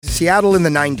Seattle in the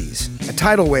 90s. A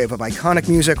tidal wave of iconic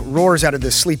music roars out of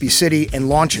this sleepy city and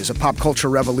launches a pop culture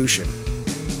revolution.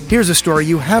 Here's a story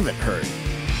you haven't heard.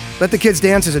 Let the Kids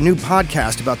Dance is a new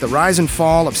podcast about the rise and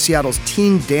fall of Seattle's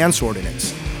teen dance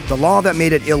ordinance, the law that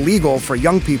made it illegal for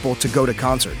young people to go to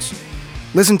concerts.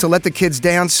 Listen to Let the Kids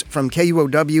Dance from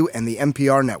KUOW and the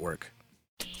NPR network.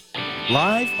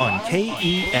 Live on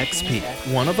KEXP,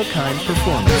 one-of-a-kind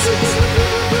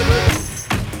performances.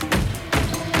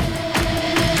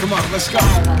 Come on, let's go.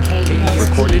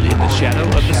 Recorded in the shadow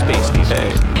of the Space Needle.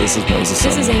 Hey, this is Moses.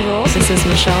 This is Angel. This is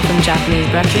Michelle from Japanese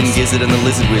Breakfast. King Gizzard and the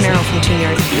Lizard Wizard. Meryl from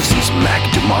Junior. This is Mac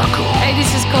DeMarco. Hey,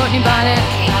 this is Courtney Bonnet.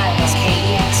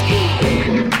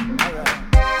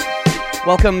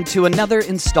 Welcome to another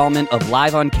installment of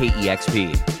Live on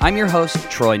KEXP. I'm your host,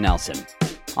 Troy Nelson.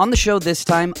 On the show this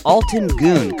time, Alton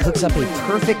Goon cooks up a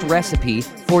perfect recipe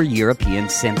for European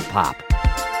synth pop.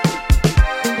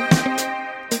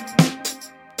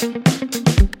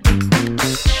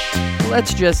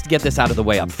 Let's just get this out of the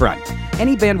way up front.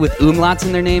 Any band with umlauts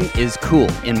in their name is cool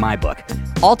in my book.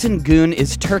 Alton Goon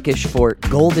is Turkish for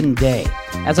Golden Day.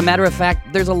 As a matter of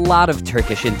fact, there's a lot of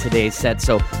Turkish in today's set,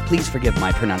 so please forgive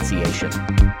my pronunciation.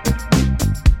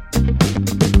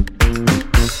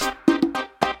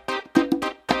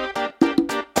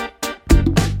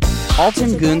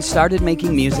 Alton Goon started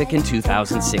making music in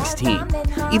 2016.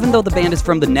 Even though the band is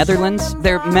from the Netherlands,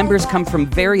 their members come from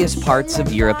various parts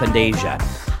of Europe and Asia.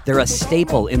 They're a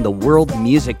staple in the world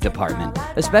music department,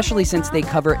 especially since they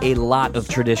cover a lot of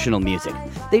traditional music.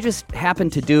 They just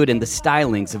happen to do it in the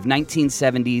stylings of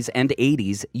 1970s and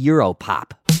 80s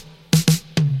Europop.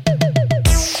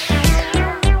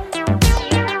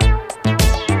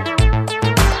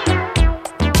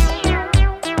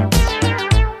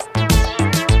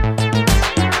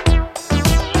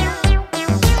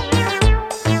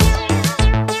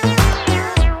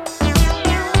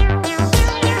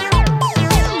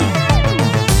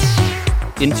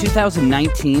 In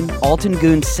 2019, Alton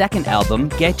Goon's second album,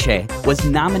 Gece, was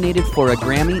nominated for a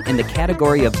Grammy in the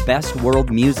category of Best World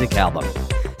Music Album.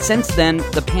 Since then,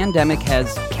 the pandemic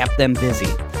has kept them busy.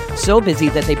 So busy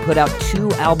that they put out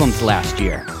 2 albums last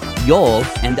year, Yol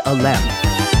and Alem.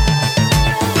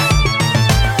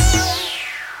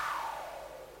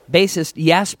 Bassist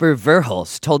Jasper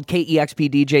Verhulst told KEXP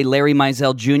DJ Larry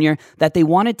Mizell Jr. that they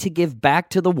wanted to give back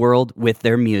to the world with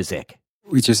their music.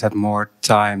 We just had more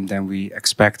time than we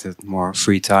expected, more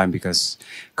free time, because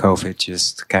COVID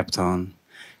just kept on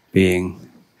being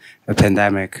a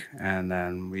pandemic. And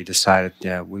then we decided,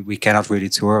 we cannot really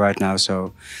tour right now,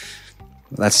 so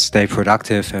let's stay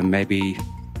productive and maybe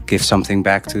give something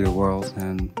back to the world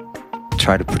and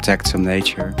try to protect some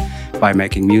nature by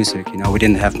making music. You know, we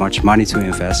didn't have much money to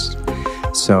invest,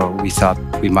 so we thought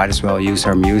we might as well use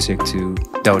our music to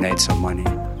donate some money.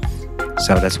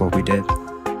 So that's what we did.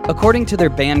 According to their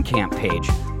Bandcamp page,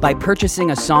 by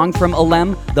purchasing a song from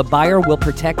Alem, the buyer will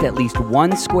protect at least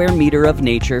 1 square meter of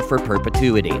nature for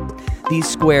perpetuity. These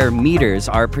square meters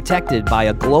are protected by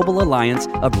a global alliance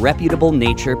of reputable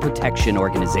nature protection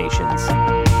organizations.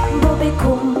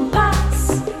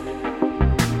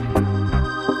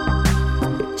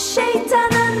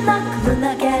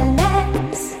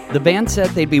 The band said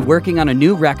they'd be working on a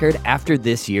new record after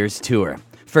this year's tour.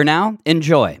 For now,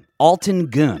 enjoy Alton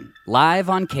Goon. Live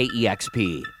on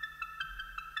KEXP.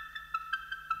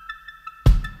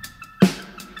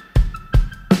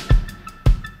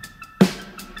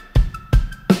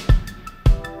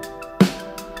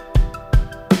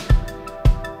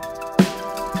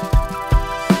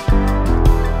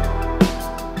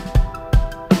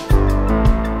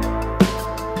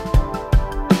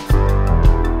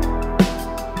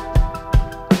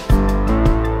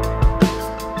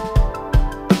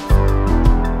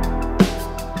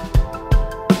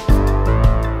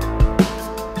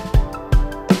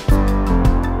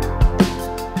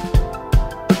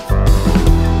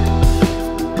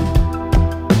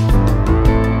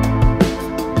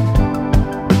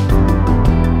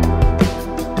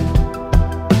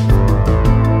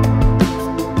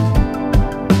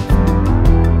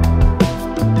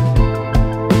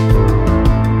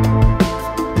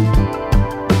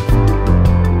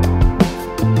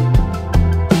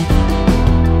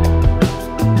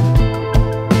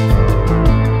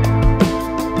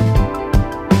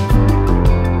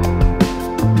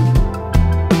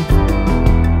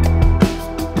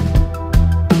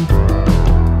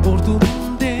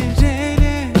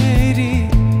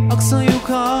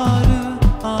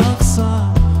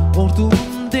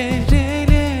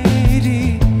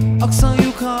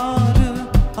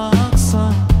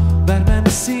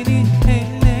 Seni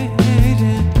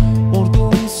ellere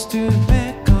ordu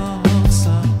üstüme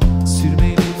kalsa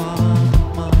sürmeli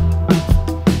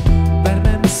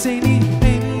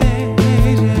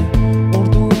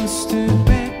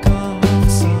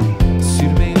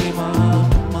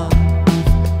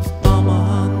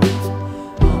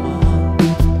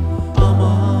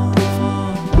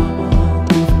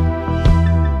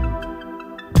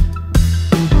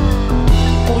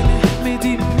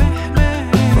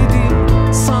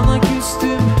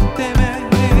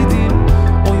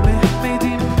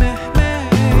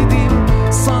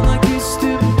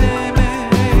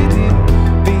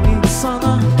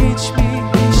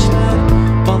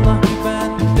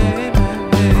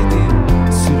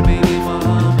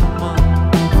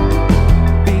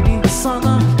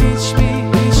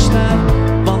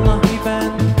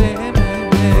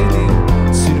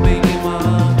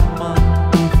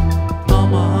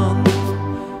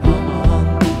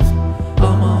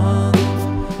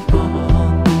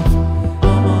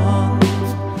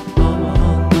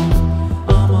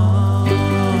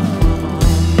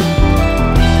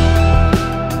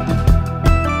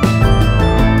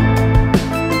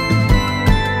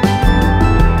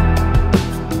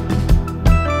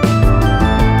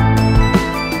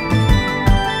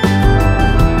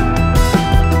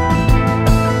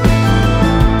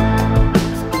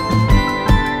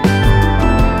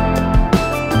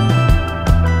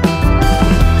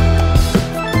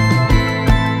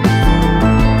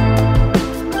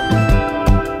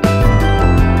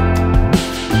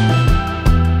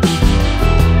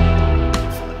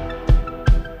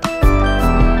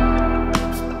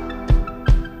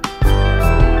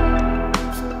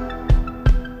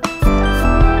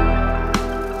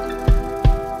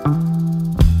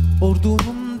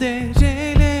Ordunun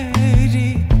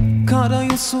dereleri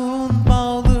karayosun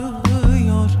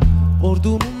bağlıyor.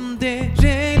 Ordunun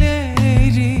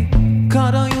dereleri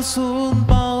karayosun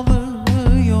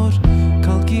bağlıyor.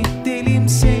 Kalk gidelim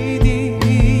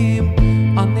sevdiğim,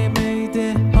 annem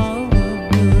evde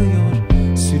ağlıyor.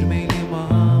 Sürmelim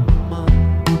aman.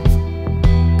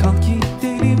 Kalk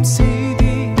gidelim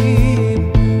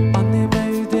sevdiğim, annem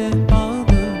evde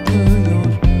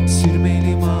ağlıyor.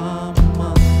 Sürmelim aman.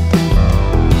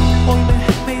 Oy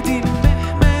Mehmet'im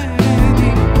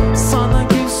Mehmet'im, sana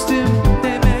küstüm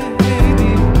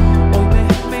demedim. Oy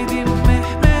Mehmet'im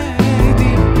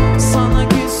Mehmet'im, sana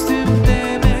küstüm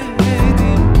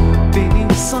demedim.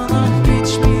 Benim sana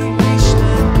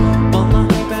geçmişler, bana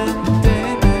ben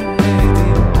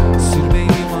demedim.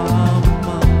 Sürmelim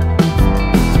aman.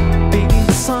 Benim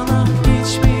sana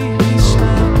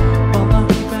geçmişler, bana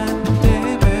ben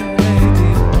demedim.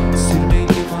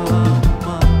 Sürmelim aman.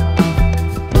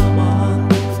 Aman,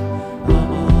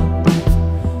 aman,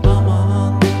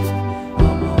 aman,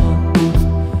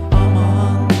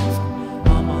 aman,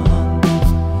 aman,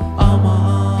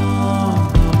 aman,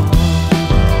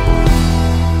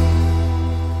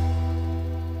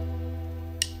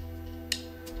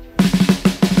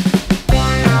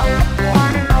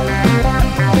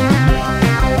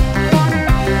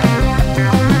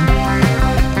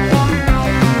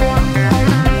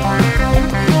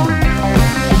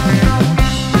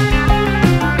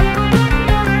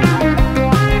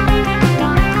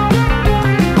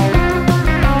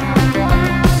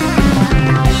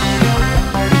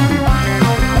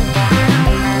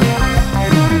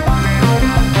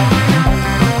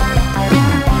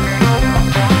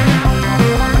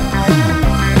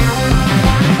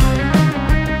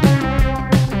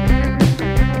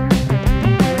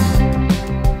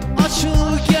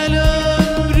 açıl gel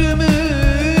ömrümün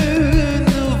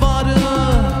varı,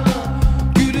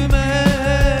 gülüm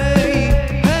ey,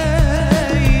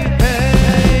 hey,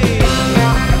 hey.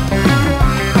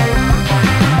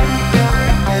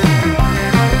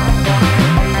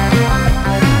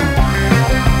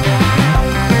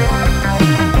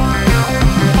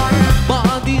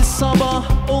 Badi sabah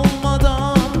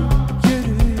olmadan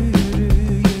yürü yürü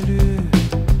yürü.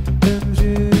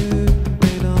 Ömrüm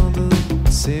belalı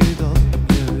sevdalım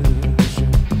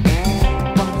gözüm.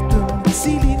 Vardım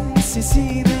zilin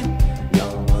sesine,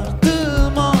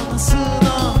 yalvardım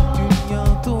anasına. Dünya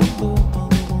dolu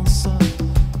malım olsa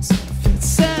sarf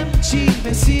etsem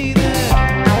çilmesine.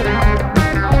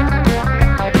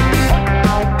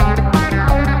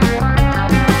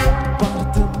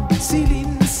 Vardım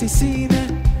zilin sesine,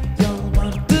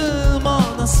 yalvardım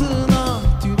anasına.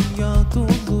 Dünya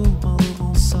dolu malım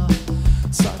olsa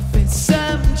sarf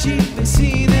etsem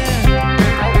çilmesine.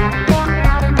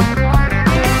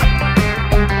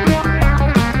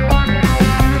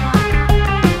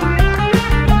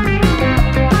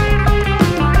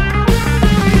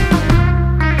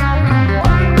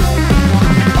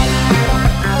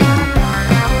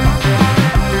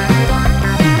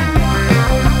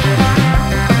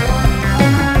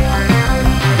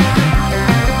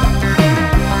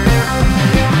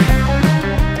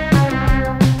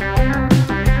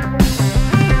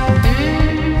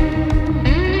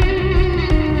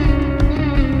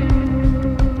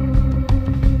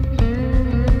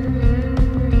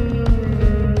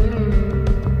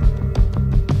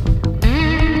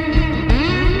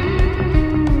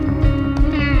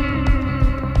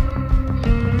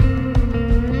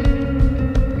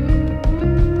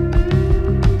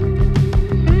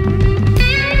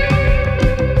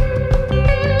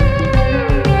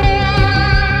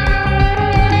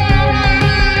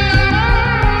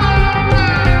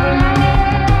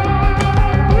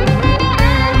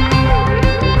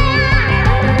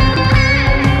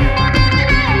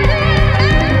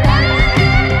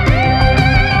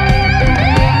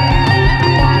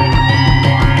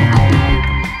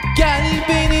 Gel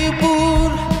beni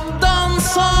buradan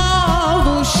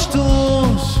savuştur,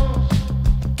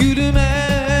 gülüm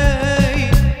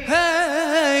ey,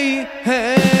 hey,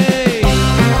 hey.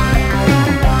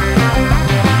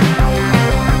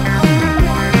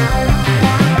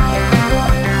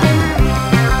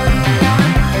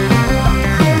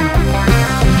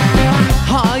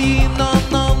 Hain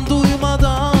anlam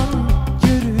duymadan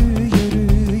yürü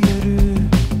yürü yürü.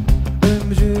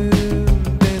 Ömrüm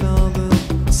belalı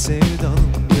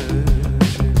sevdalım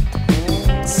gözüm.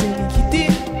 Seni gidi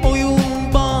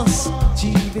oyun bas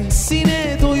cilvesine.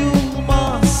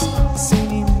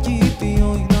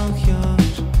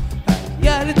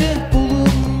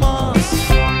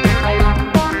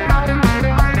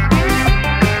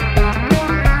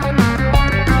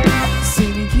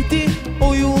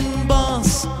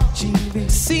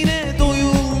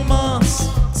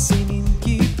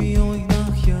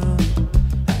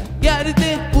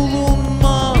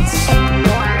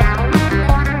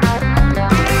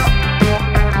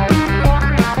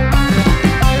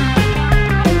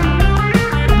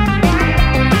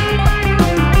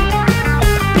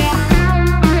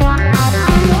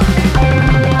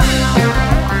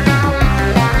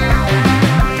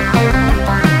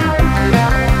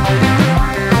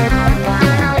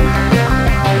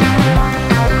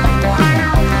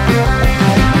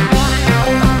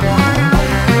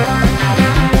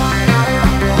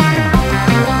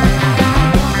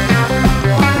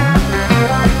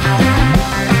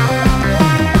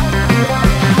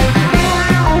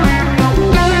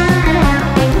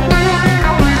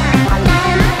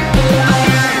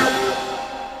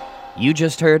 You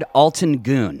just heard Altan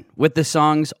Gün with the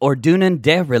songs Ordu'nun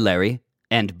Devreleri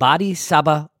and Badi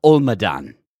Sabah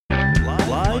Olmadan.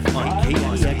 Live on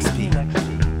KEXP.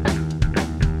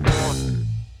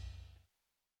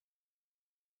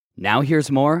 Now here's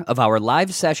more of our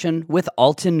live session with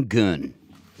Altan Gün.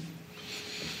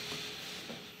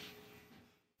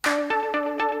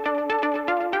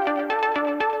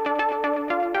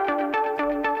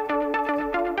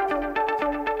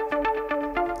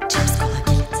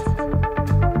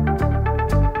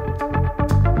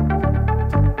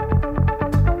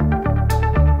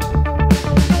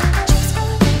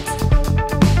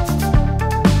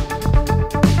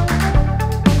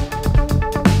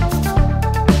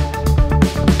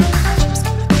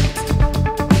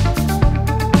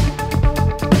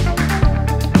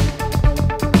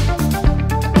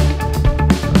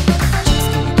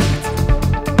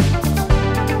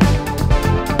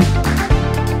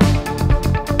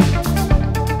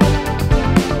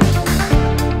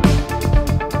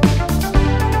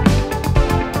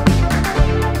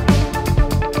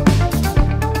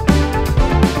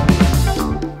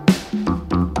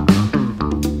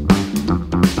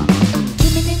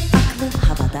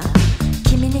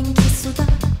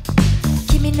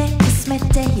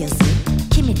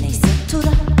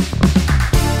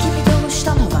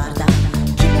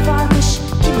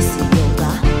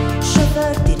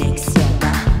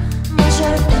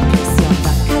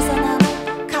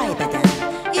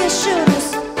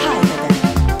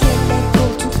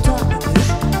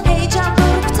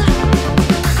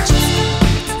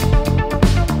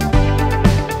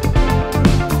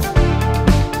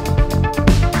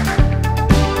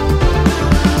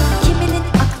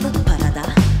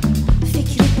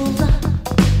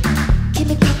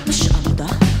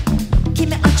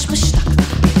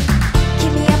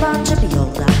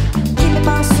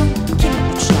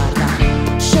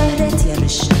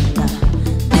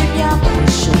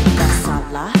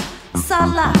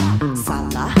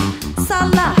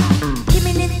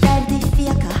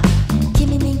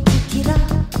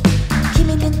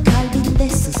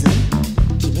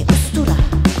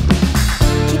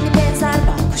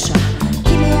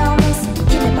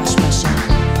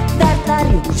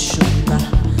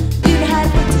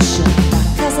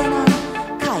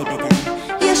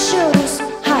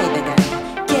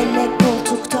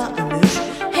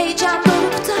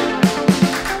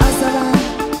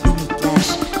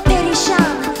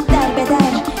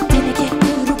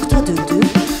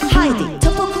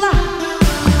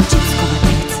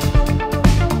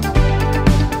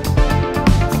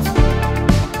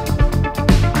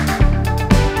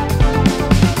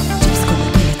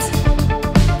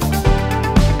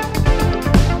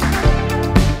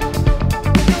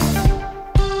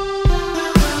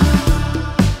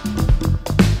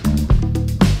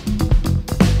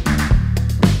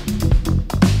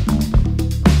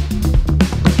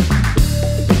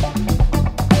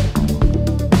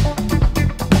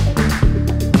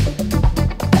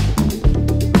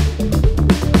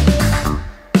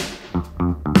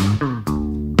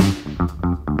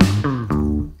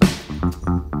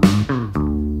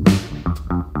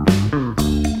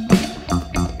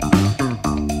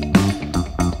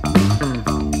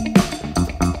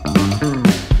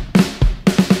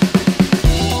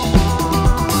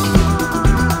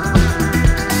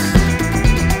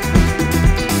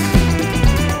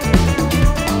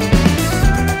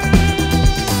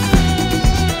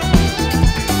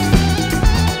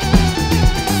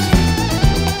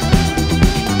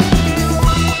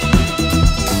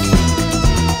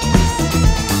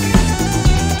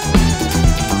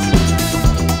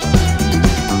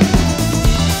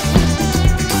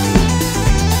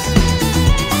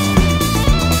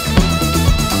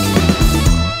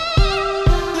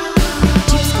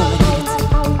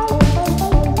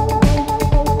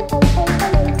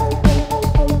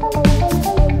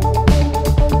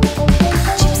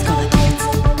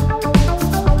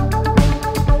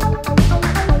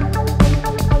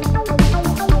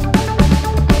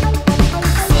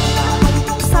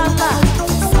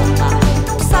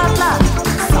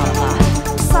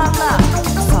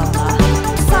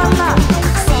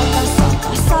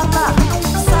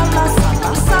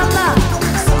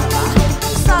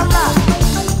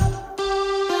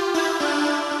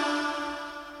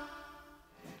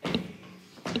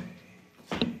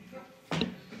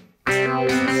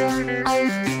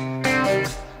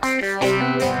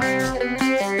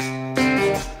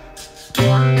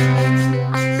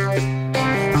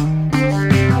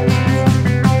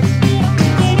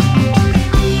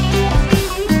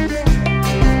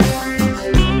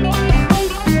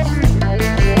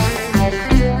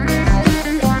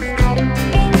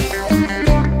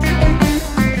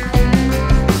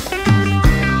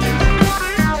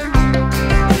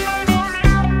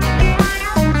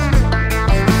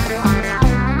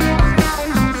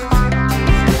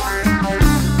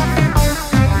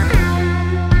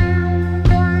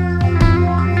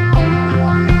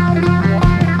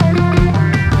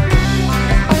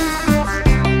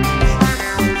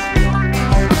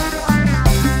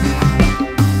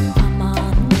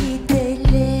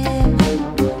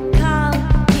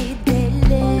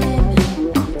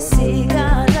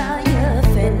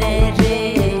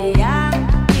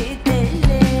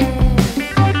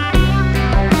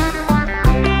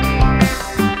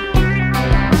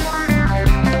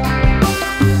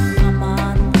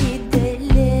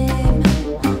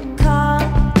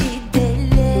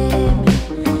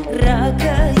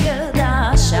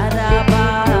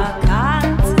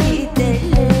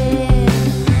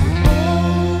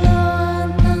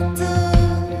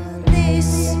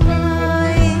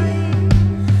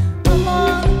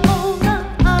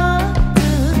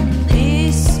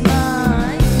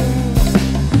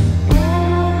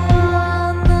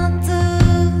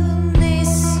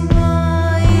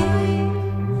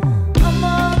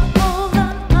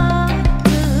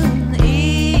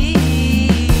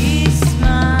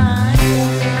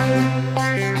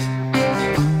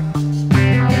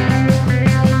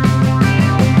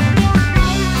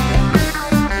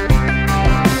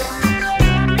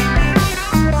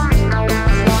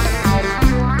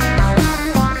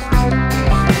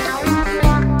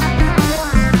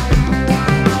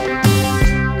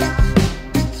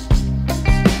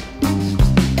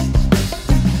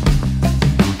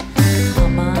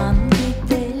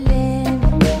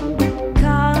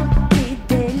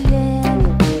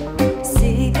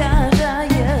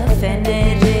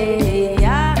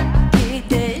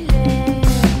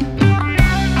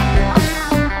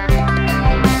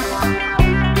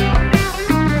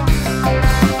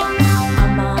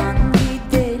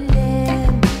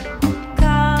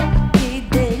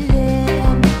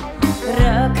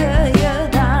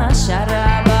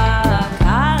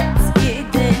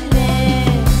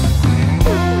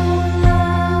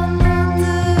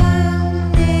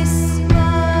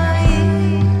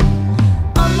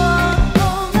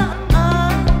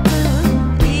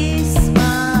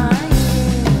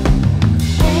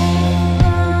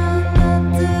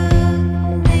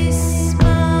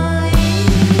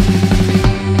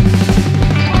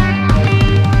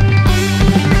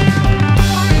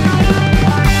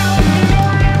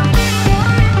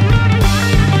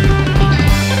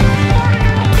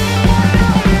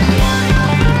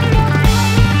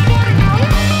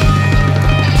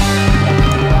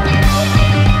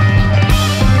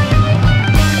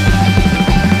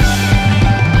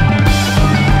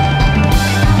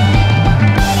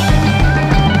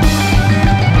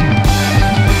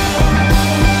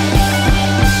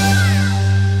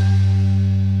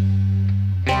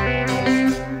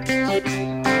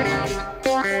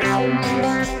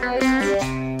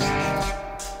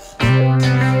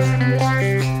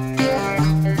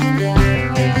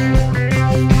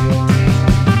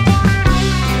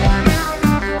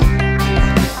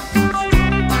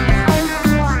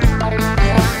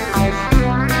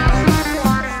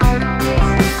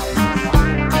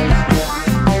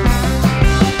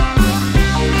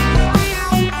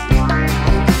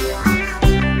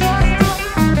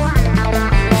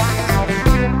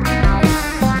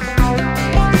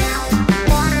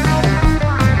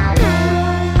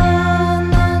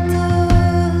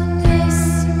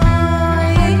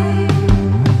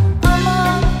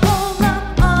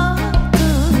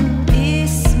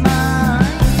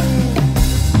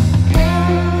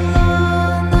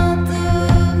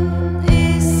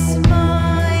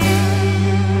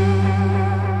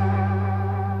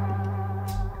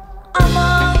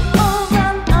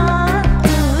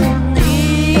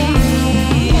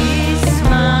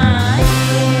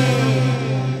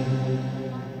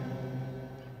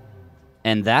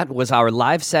 And that was our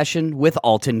live session with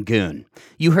Altan Gün.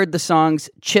 You heard the songs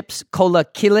Chips Kola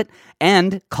Killit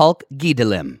and Kalk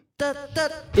Gidelim.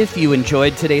 If you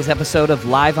enjoyed today's episode of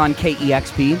Live on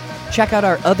KEXP, check out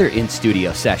our other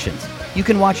in-studio sessions. You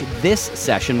can watch this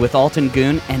session with Altan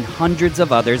Gün and hundreds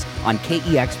of others on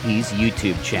KEXP's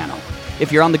YouTube channel.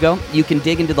 If you're on the go, you can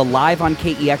dig into the Live on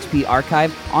KEXP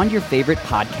archive on your favorite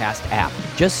podcast app.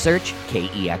 Just search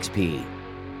KEXP.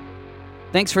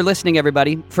 Thanks for listening,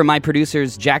 everybody. For my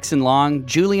producers Jackson Long,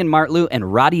 Julian Martlew,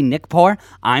 and Roddy Nickpour,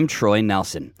 I'm Troy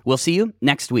Nelson. We'll see you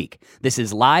next week. This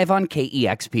is Live on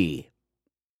KEXP.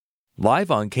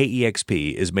 Live on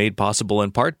KEXP is made possible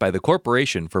in part by the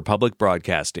Corporation for Public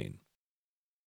Broadcasting.